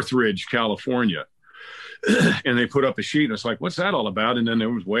 Northridge, California. And they put up a sheet, and it's like, what's that all about? And then there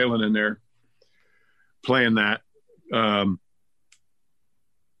was Waylon in there playing that. That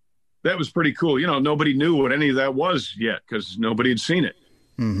was pretty cool. Nobody knew what any of that was yet because nobody had seen it.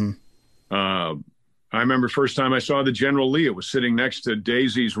 Mm-hmm. I remember first time I saw the General Lee, it was sitting next to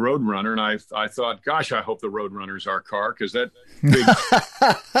Daisy's Roadrunner, and I thought, gosh, I hope the Roadrunner's our car, because that big...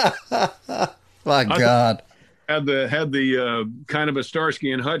 My God. had the kind of a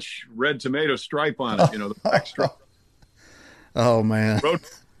Starsky and Hutch red tomato stripe on it, the black stripe. Oh man.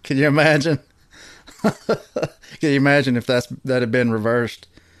 Can you imagine? Can you imagine if that had been reversed?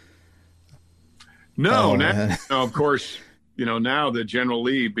 No, now, of course, now the General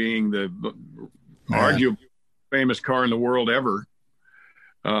Lee being the arguably famous car in the world ever,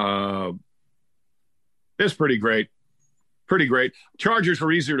 is pretty great. Pretty great. Chargers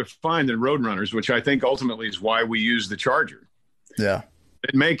were easier to find than Roadrunners, which I think ultimately is why we use the Charger. Yeah.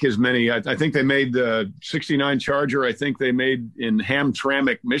 They make as many. I think they made the 69 Charger. I think they made in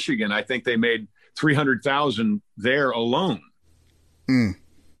Hamtramck, Michigan. I think they made 300,000 there alone. Mm.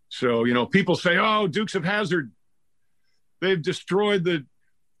 So, people say, oh, Dukes of Hazzard, they've destroyed the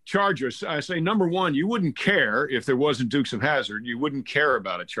Chargers. I say, number one, you wouldn't care if there wasn't Dukes of Hazzard. You wouldn't care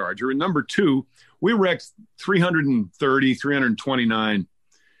about a Charger. And number two, we wrecked 329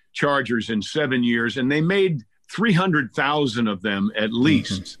 Chargers in 7 years, and they made 300,000 of them at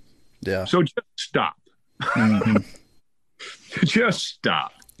least. Mm-hmm. Yeah. So just stop. Mm-hmm. Just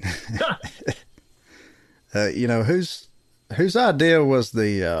stop. Whose idea was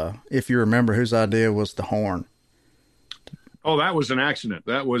if you remember, whose idea was the horn? Oh, that was an accident.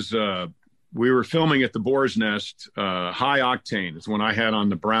 That was, we were filming at the Boar's Nest, High Octane. It's when I had on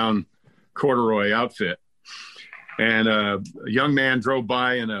the brown corduroy outfit. And a young man drove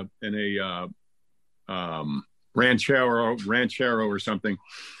by in a ranchero or something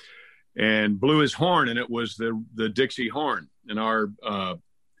and blew his horn. And it was the Dixie horn. And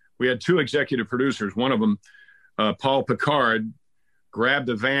we had two executive producers. One of them, Paul Picard, grabbed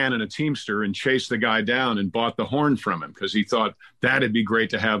a van and a Teamster and chased the guy down and bought the horn from him because he thought that'd be great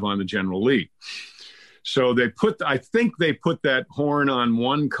to have on the General Lee. So I think they put that horn on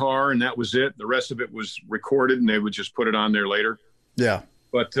one car and that was it. The rest of it was recorded and they would just put it on there later. Yeah.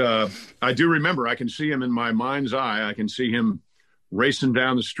 But I do remember, I can see him in my mind's eye. I can see him racing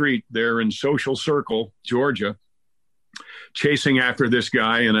down the street there in Social Circle, Georgia, chasing after this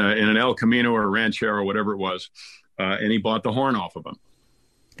guy in an El Camino or a Ranchero or whatever it was. And he bought the horn off of him.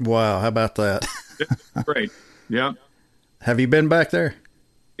 Wow. How about that? Great. Yeah. Have you been back there?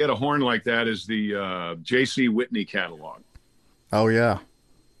 Get a horn like that is the J.C. Whitney catalog. Oh, yeah.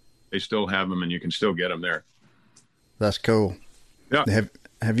 They still have them and you can still get them there. That's cool. Yeah.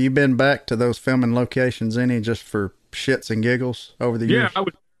 Have you been back to those filming locations any just for shits and giggles over the years? Yeah.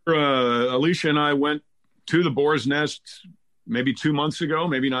 Alicia and I went to the Boar's Nest maybe 2 months ago,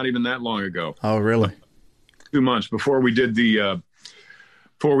 maybe not even that long ago. Oh, really? 2 months before we did the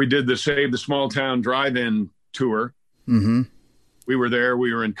Save the Small Town drive-in tour. Mm-hmm. We were there.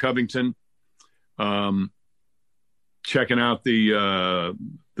 We were in Covington, checking out the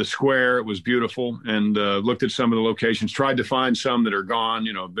square. It was beautiful, and looked at some of the locations. Tried to find some that are gone,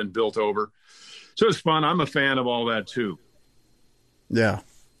 been built over. So it's fun. I'm a fan of all that too. Yeah.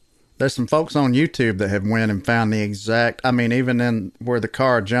 There's some folks on YouTube that have went and found the exact. I mean, even in where the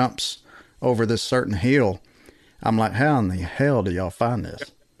car jumps over this certain hill, I'm like, how in the hell do y'all find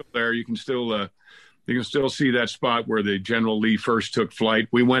this? There, you can still see that spot where the General Lee first took flight.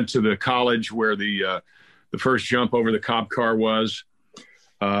 We went to the college where the first jump over the cop car was.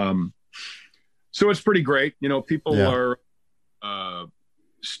 So it's pretty great. People are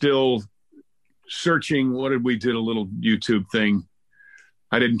still searching. We did a little YouTube thing.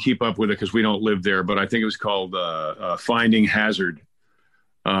 I didn't keep up with it because we don't live there, but I think it was called Finding Hazard.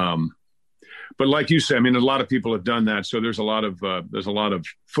 But like you said, I mean, a lot of people have done that. So there's a lot of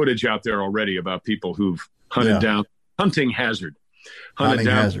footage out there already about people who've hunted down Hunting Hazard,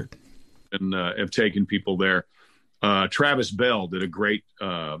 and have taken people there. Travis Bell did a great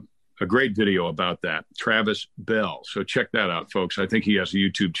video about that. Travis Bell. So check that out, folks. I think he has a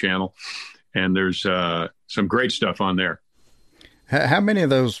YouTube channel, and there's some great stuff on there. How many of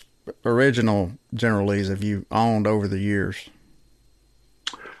those original General Lees have you owned over the years?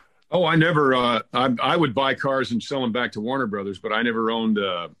 Oh, I never. I would buy cars and sell them back to Warner Brothers, but I never owned.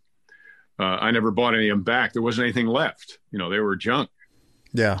 I never bought any of them back. There wasn't anything left. They were junk.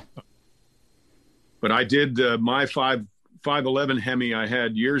 Yeah. But I did my 511 Hemi I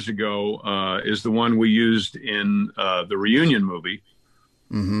had years ago is the one we used in the Reunion movie.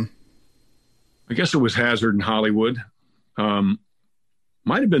 Mm-hmm. I guess it was Hazard in Hollywood.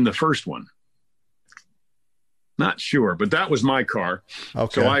 Might have been the first one. Not sure, but that was my car.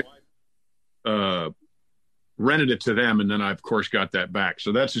 Okay. So I rented it to them, and then I, of course, got that back.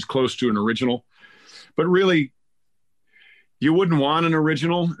 So that's as close to an original. But really, you wouldn't want an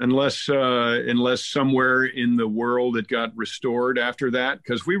original unless somewhere in the world it got restored after that,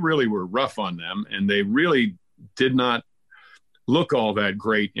 because we really were rough on them, and they really did not look all that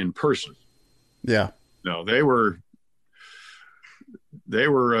great in person. Yeah. No, they were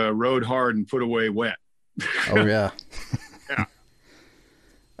rode hard and put away wet. Oh yeah.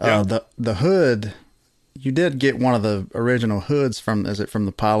 Yeah. The hood, you did get one of the original hoods from, is it from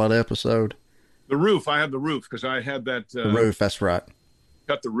the pilot episode? The roof, I have the roof because I had that. The roof, that's right.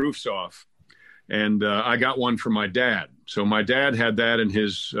 Cut the roofs off, and I got one for my dad. So my dad had that in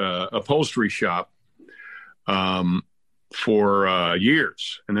his upholstery shop for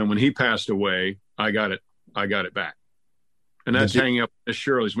years, and then when he passed away, I got it back, and that's hanging up at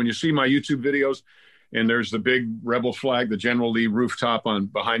Shirley's. When you see my YouTube videos, and there's the big rebel flag, the General Lee rooftop on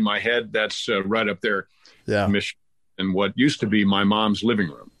behind my head, that's right up there. Yeah, in what used to be my mom's living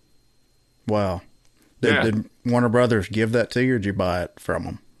room. Wow. Did Warner Brothers give that to you, or did you buy it from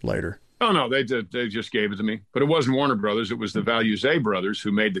them later? Oh, no, they did. They just gave it to me. But it wasn't Warner Brothers. It was the Valuze brothers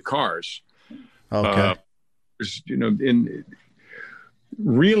who made the cars. Okay.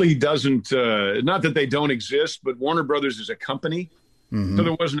 Really doesn't, not that they don't exist, but Warner Brothers is a company. Mm-hmm. So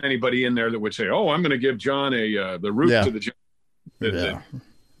there wasn't anybody in there that would say, oh, I'm going to give John the roof to the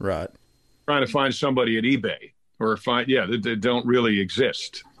right. Trying to find somebody at eBay or they don't really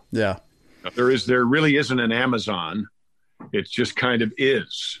exist. Yeah. There really isn't an Amazon. It just kind of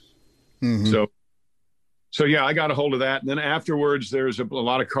is. Mm-hmm. So yeah, I got a hold of that. And then afterwards, there's a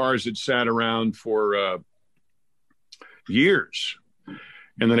lot of cars that sat around for years.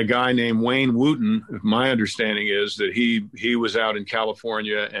 And then a guy named Wayne Wooten, my understanding is that he was out in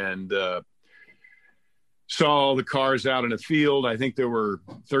California and saw all the cars out in a field. I think there were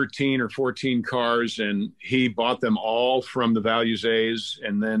 13 or 14 cars, and he bought them all from the Values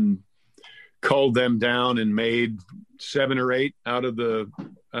and then culled them down and made 7 or 8 out of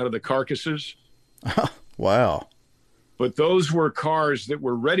the carcasses. Wow. But those were cars that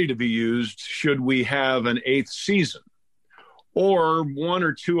were ready to be used should we have an 8th season, or 1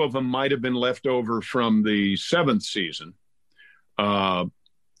 or 2 of them might have been left over from the 7th season.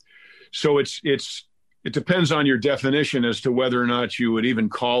 So it depends on your definition as to whether or not you would even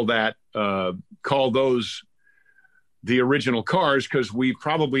call those the original cars, because we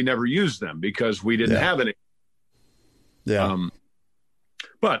probably never used them because we didn't have any. Yeah.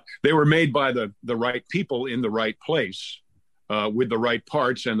 But they were made by the right people in the right place with the right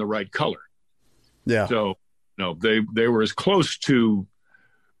parts and the right color. Yeah. So they were as close to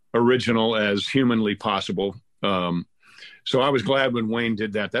original as humanly possible. So I was glad when Wayne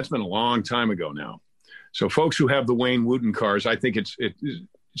did that. That's been a long time ago now. So folks who have the Wayne Wooten cars, I think it's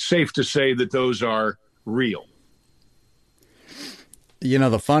safe to say that those are real. You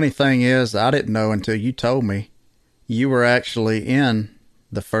know, the funny thing is, I didn't know until you told me you were actually in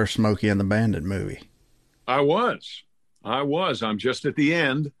the first Smokey and the Bandit movie. I was. I'm just at the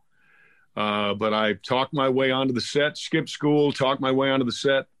end. But I talked my way onto the set, skipped school, talked my way onto the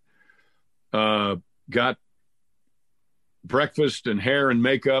set, got breakfast and hair and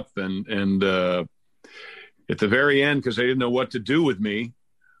makeup. And at the very end, because they didn't know what to do with me,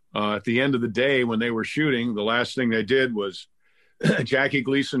 at the end of the day when they were shooting, the last thing they did was Jackie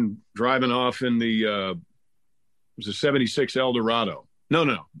Gleason driving off in it was a 76 Eldorado.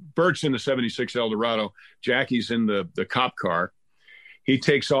 No. Bert's in the 76 Eldorado. Jackie's in the cop car. He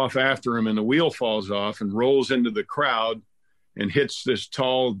takes off after him and the wheel falls off and rolls into the crowd and hits this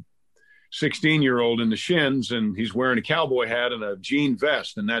tall 16-year-old in the shins. And he's wearing a cowboy hat and a jean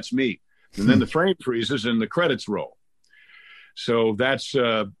vest. And that's me. And then the frame freezes and the credits roll. So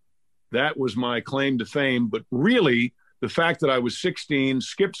that was my claim to fame. But really, the fact that I was 16,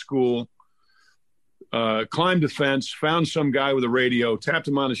 skipped school, climbed a fence, found some guy with a radio, tapped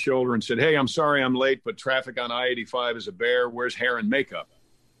him on the shoulder and said, hey, I'm sorry I'm late, but traffic on I-85 is a bear. Where's hair and makeup?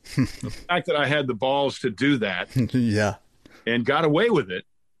 The fact that I had the balls to do that and got away with it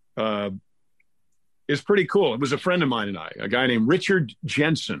is pretty cool. It was a friend of mine and I, a guy named Richard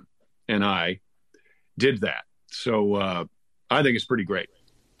Jensen, and I did that. So I think it's pretty great.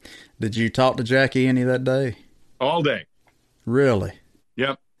 Did you talk to Jackie any that day? All day. Really?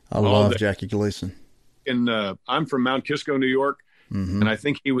 Yep. I love Jackie Gleason. I'm from Mount Kisco, New York, and I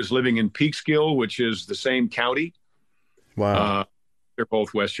think he was living in Peekskill, which is the same county. Wow. They're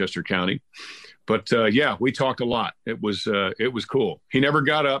both Westchester County. But we talked a lot. It was cool. He never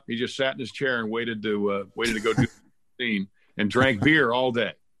got up. He just sat in his chair and waited to go do the scene and drank beer all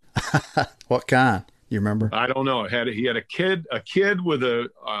day. What kind? You remember? I don't know. He had a kid with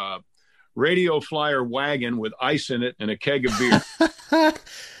a radio flyer wagon with ice in it and a keg of beer.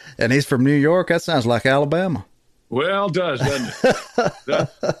 And he's from New York? That sounds like Alabama. Well, doesn't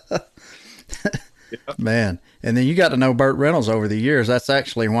it? Yep. Man. And then you got to know Burt Reynolds over the years. That's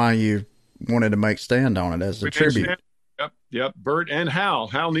actually why you wanted to make Stand on It as a tribute. Yep. Bert and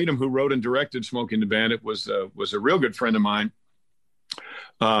Hal Needham, who wrote and directed Smoking the Bandit, was a real good friend of mine.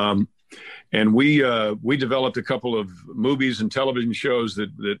 And we developed a couple of movies and television shows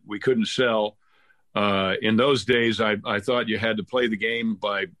that we couldn't sell. In those days, I thought you had to play the game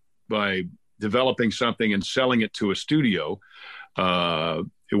by developing something and selling it to a studio.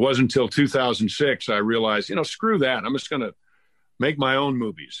 It wasn't until 2006 I realized, screw that. I'm just going to make my own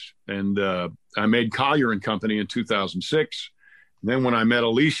movies. And I made Collier and Company in 2006. And then when I met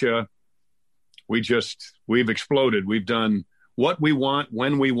Alicia, we've exploded. We've done what we want,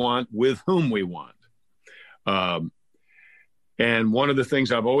 when we want, with whom we want. And one of the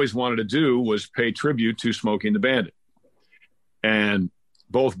things I've always wanted to do was pay tribute to Smoking the Bandit. And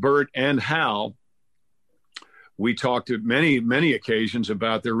both Bert and Hal, we talked at many, many occasions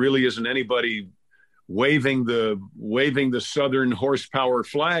about there really isn't anybody waving the Southern horsepower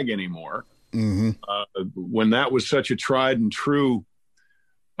flag anymore. Mm-hmm. When that was such a tried and true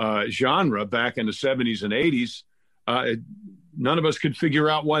genre back in the 70s and 80s, none of us could figure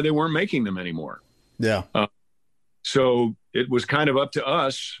out why they weren't making them anymore. Yeah. So it was kind of up to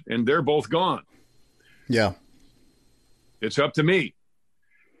us, and they're both gone. Yeah. It's up to me.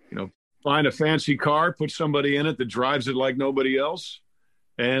 Find a fancy car, put somebody in it that drives it like nobody else,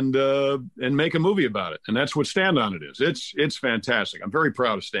 and make a movie about it. And that's what Stand On It is. It's fantastic. I'm very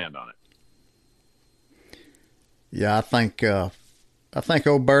proud to Stand On It. Yeah, I think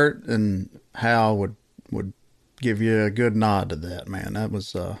old Bert and Hal would give you a good nod to that, man. That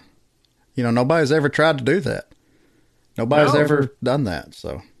was, nobody's ever tried to do that. Nobody's ever done that.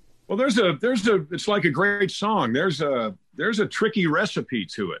 So, well, it's like a great song. There's a tricky recipe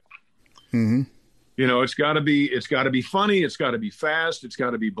to it. Mm-hmm. It's got to be funny. It's got to be fast. It's got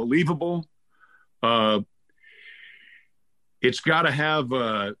to be believable. It's got to have,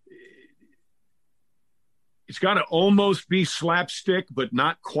 it's got to almost be slapstick, but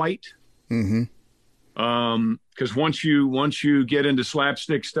not quite. Mm-hmm. Because once you get into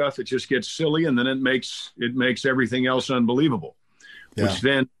slapstick stuff, it just gets silly, and then it makes everything else unbelievable, which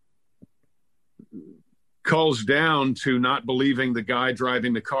then culls down to not believing the guy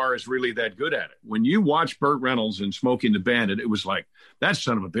driving the car is really that good at it. When you watch Burt Reynolds in Smoking the Bandit, it was like, that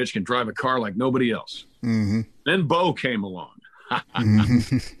son of a bitch can drive a car like nobody else. Mm-hmm. Then Bo came along.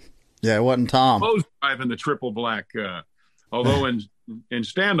 Mm-hmm. Yeah, it wasn't Tom. Bo's driving the triple black, although in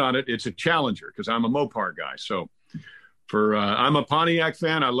Stand On It, it's a Challenger because I'm a Mopar guy. So I'm a Pontiac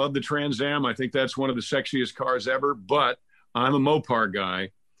fan. I love the Trans Am. I think that's one of the sexiest cars ever, but I'm a Mopar guy.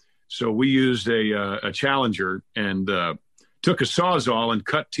 So we used a Challenger and took a Sawzall and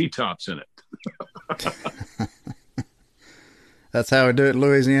cut T-tops in it. That's how we do it in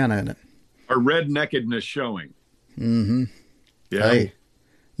Louisiana, isn't it? Our redneckedness showing. Mm-hmm. Yeah. Hey,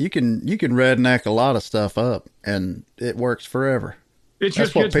 you can redneck a lot of stuff up, and it works forever.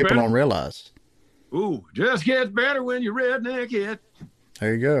 That's what people don't realize. Ooh, just gets better when you redneck it.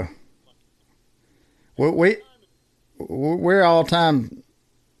 There you go. We're all time.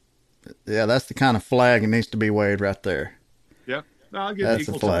 Yeah, that's the kind of flag that needs to be waved right there. Yeah, I'll give that's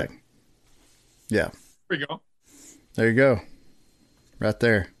the flag. Time. Yeah. There you go. There you go. Right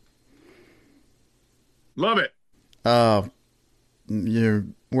there. Love it.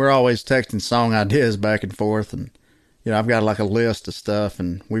 We're always texting song ideas back and forth, and I've got like a list of stuff,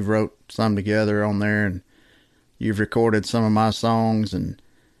 and we've wrote some together on there, and you've recorded some of my songs, and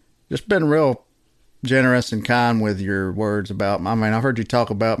just been real generous and kind with your words about. I mean, I've heard you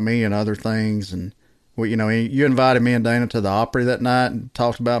talk about me and other things, and you invited me and Dana to the Opry that night and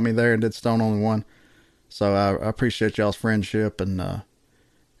talked about me there and did Stone Only One. So I appreciate y'all's friendship and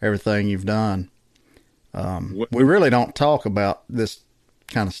everything you've done. We really don't talk about this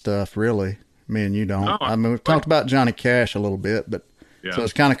kind of stuff, really. Me and you don't. No, I mean, we've talked about Johnny Cash a little bit, but so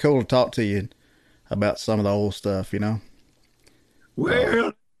it's kind of cool to talk to you about some of the old stuff,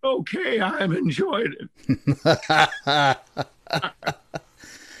 Well, okay, I've enjoyed it. I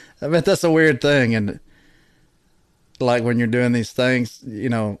bet that's a weird thing, and like when you're doing these things,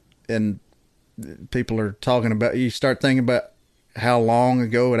 and people are talking about, you start thinking about how long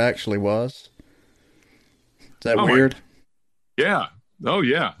ago it actually was. Is that weird? Yeah. Oh,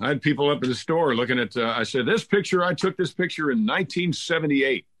 yeah. I had people up at the store looking at, I said, I took this picture in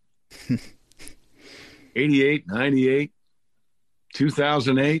 1978. 88, 98,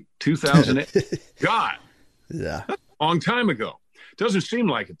 2008, 2008. God. Yeah. That's a long time ago. Doesn't seem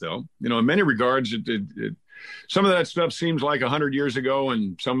like it, though. In many regards, some of that stuff seems like 100 years ago,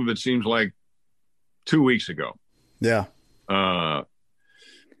 and some of it seems like 2 weeks ago. Yeah.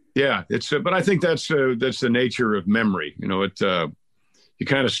 Yeah. But I think that's the nature of memory. You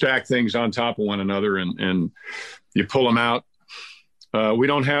kind of stack things on top of one another, and You pull them out. We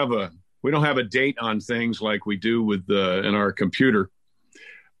don't have a date on things like we do with in our computer.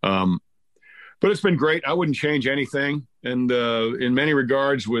 But it's been great. I wouldn't change anything. And in many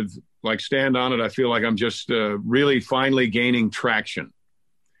regards, with like Stand On It, I feel like I'm just really finally gaining traction.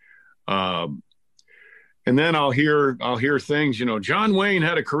 And then I'll hear things, John Wayne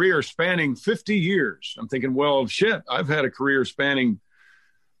had a career spanning 50 years. I'm thinking, well, shit, I've had a career spanning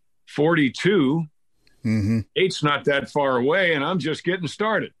 42. Mm-hmm. 8's not that far away, and I'm just getting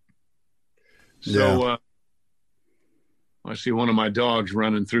started. So I see one of my dogs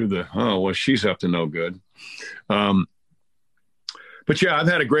running through she's up to no good. But yeah, I've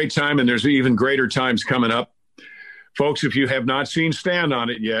had a great time, and there's even greater times coming up. Folks, if you have not seen Stand On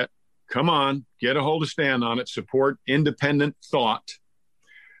It yet, come on, get a hold of Stand On It, support independent thought.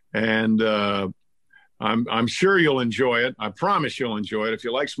 And I'm sure you'll enjoy it. I promise you'll enjoy it. If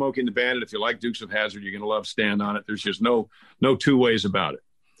you like Smoking the Bandit, if you like Dukes of Hazzard, you're going to love Stand On It. There's just no two ways about it.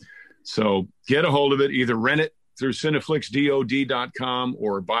 So get a hold of it. Either rent it through CineflixDOD.com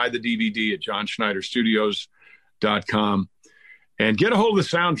or buy the DVD at JohnSchneiderStudios.com. And get a hold of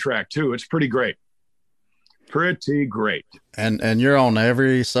the soundtrack, too. It's pretty great. Pretty great. And you're on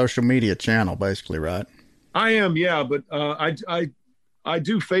every social media channel, basically, right? I am, yeah. But I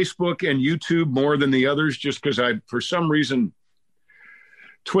do Facebook and YouTube more than the others just because for some reason,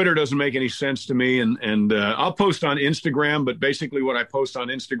 Twitter doesn't make any sense to me. And I'll post on Instagram, but basically what I post on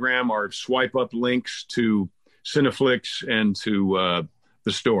Instagram are swipe up links to Cineflix and to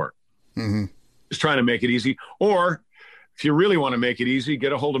the store. Mm-hmm. Just trying to make it easy. Or if you really want to make it easy,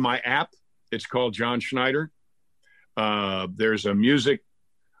 get a hold of my app. It's called John Schneider. There's a music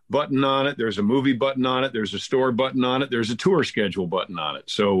button on it. There's a movie button on it. There's a store button on it. There's a tour schedule button on it.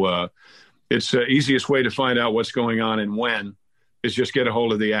 So it's the easiest way to find out what's going on and when is just get a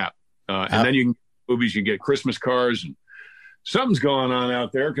hold of the app. And then you can get movies, you can get Christmas cards, and something's going on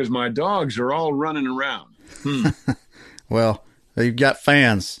out there because my dogs are all running around. Well, you've got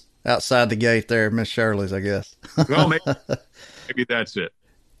fans outside the gate there at Miss Shirley's, I guess. Well, maybe that's it.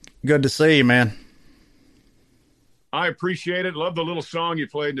 Good to see you, man. I appreciate it. Love the little song you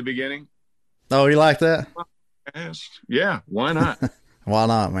played in the beginning. Oh, you like that? Yeah, why not? Why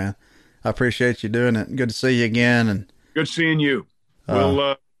not, man? I appreciate you doing it. Good to see you again. And good seeing you.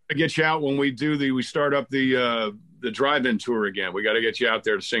 We'll get you out when we start up the drive-in tour again. We got to get you out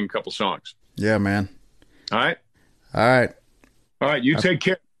there to sing a couple songs. Yeah, man. All right. All right. All right. You take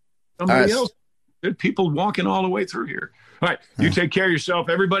care. Somebody else. There are people walking all the way through here. All right. You take care of yourself.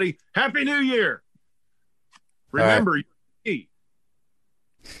 Everybody, Happy New Year. Remember, right.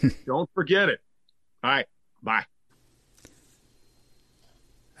 Don't forget it. All right. Bye.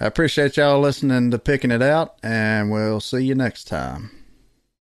 I appreciate y'all listening to Picking It Out, and we'll see you next time.